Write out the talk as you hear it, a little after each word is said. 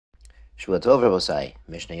Shua Tov Rabosai.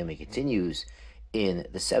 Mishnah Yomi continues in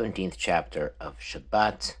the 17th chapter of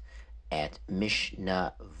Shabbat at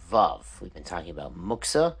Mishnah Vav. We've been talking about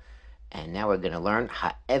Muksa, and now we're going to learn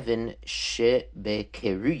Ha'evin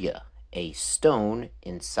Shebekeruya, a stone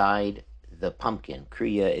inside the pumpkin.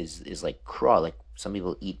 Kriya is like kra, like some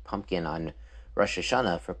people eat pumpkin on Rosh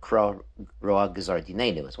Hashanah for kra roa gazar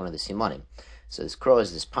dinenu. It's one of the simonim. So this kra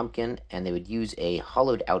is this pumpkin, and they would use a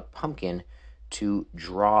hollowed out pumpkin to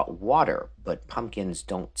draw water, but pumpkins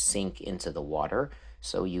don't sink into the water,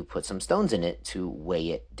 so you put some stones in it to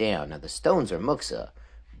weigh it down. Now the stones are muksa,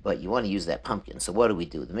 but you want to use that pumpkin. So what do we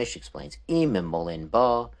do? The Mishnah explains, Imemolin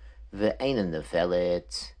ba ve'einen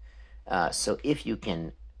nevelet. So if you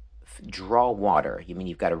can draw water, you mean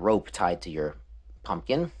you've got a rope tied to your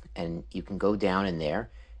pumpkin, and you can go down in there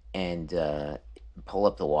and pull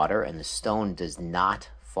up the water, and the stone does not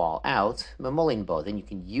fall out, memolin ba, then you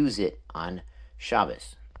can use it on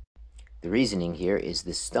Shabbos. The reasoning here is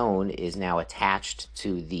the stone is now attached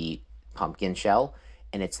to the pumpkin shell,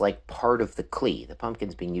 and it's like part of the kli. The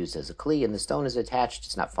pumpkin's being used as a kli, and the stone is attached.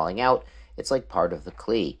 It's not falling out. It's like part of the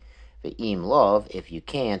kli. Ve'im lov, if you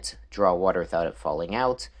can't draw water without it falling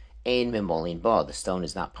out, ein memolin ba, the stone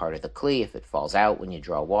is not part of the kli. If it falls out when you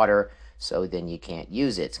draw water, so then you can't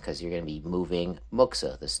use it because you're going to be moving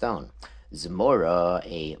muksa, the stone. Zmora,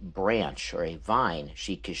 a branch or a vine,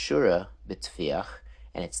 she kishura b'tfiach,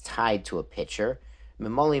 and it's tied to a pitcher.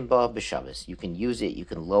 Memolim ba b'Shabbos, you can use it, you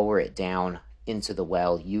can lower it down into the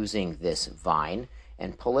well using this vine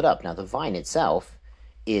and pull it up. Now the vine itself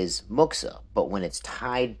is muksa, but when it's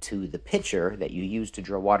tied to the pitcher that you use to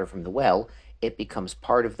draw water from the well, it becomes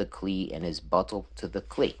part of the kli and is batel to the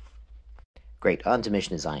kli. Great, on to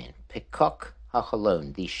Mishnah Zion. Pikok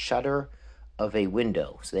hachalon, the shutter of a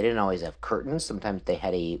window. So they didn't always have curtains. Sometimes they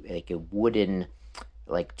had a wooden,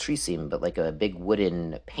 like trisim, but like a big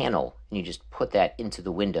wooden panel, and you just put that into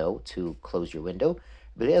the window to close your window.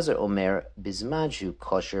 B'lezer omer bizmaju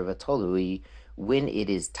kosher v'tolui, when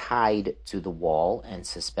it is tied to the wall and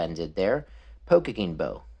suspended there, pokekin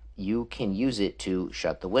bo, you can use it to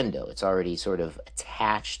shut the window. It's already sort of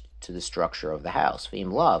attached to the structure of the house.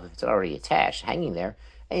 V'im love, if it's already attached, hanging there,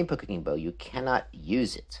 ein pokekin bo, you cannot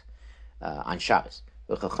use it on Shabbos.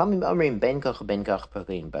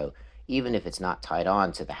 Even if it's not tied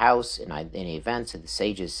on to the house in any event, so the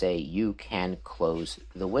sages say you can close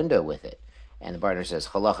the window with it. And the Barner says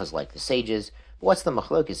halacha is like the sages. But what's the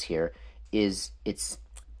machlokas here is it's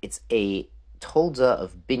a tolda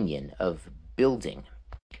of binyan, of building.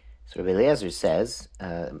 So Rabbi Eliezer says,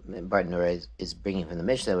 Barner is bringing from the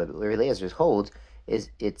Mishnah, but Rabbi Eliezer holds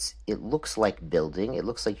is it looks like building. It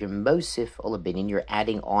looks like you're mosif olabinin. You're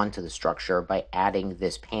adding on to the structure by adding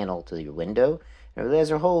this panel to your window. And Rabbi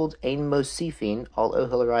Eliezer holds ein mosifin al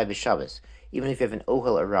ohel arai b'Shabbos. Even if you have an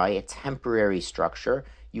ohel arai, a temporary structure,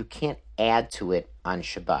 you can't add to it on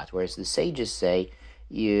Shabbat. Whereas the sages say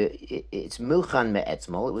it's muchan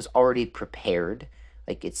me'etzmol. It was already prepared.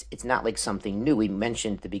 Like it's not like something new. We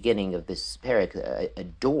mentioned at the beginning of this parak a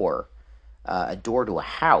door to a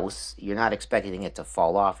house. You're not expecting it to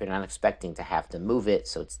fall off. You're not expecting to have to move it.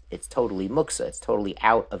 So it's totally muksa. It's totally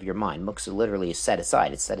out of your mind. Muksa literally is set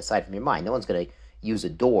aside. It's set aside from your mind. No one's going to use a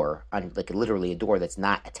door on literally a door that's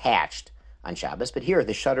not attached on Shabbos. But here,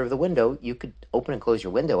 the shutter of the window, you could open and close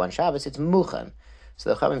your window on Shabbos. It's muchan. So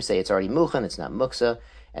the Chachamim say it's already muchan. It's not muksa,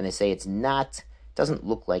 and they say it's not. Doesn't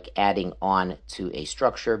look like adding on to a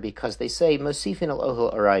structure because they say mosifin al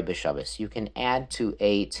ohel arai b'Shabbos. You can add to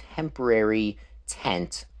a temporary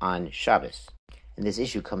tent on Shabbos. And this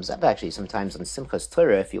issue comes up actually sometimes on Simchas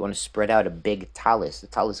Torah if you want to spread out a big talis, the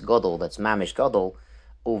talis gadol, that's mamish gadol,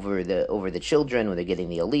 over the children when they're getting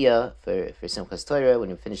the aliyah for Simchas Torah, when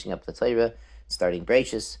you're finishing up the Torah, starting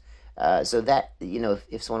Breishis. So that,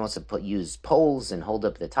 if someone wants to use poles and hold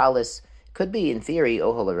up the talis, could be, in theory,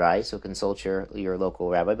 ohel arai, so consult your local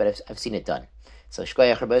rabbi, but I've seen it done. So,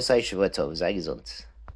 shkoyach rabosai, shavua tov, zay gesund.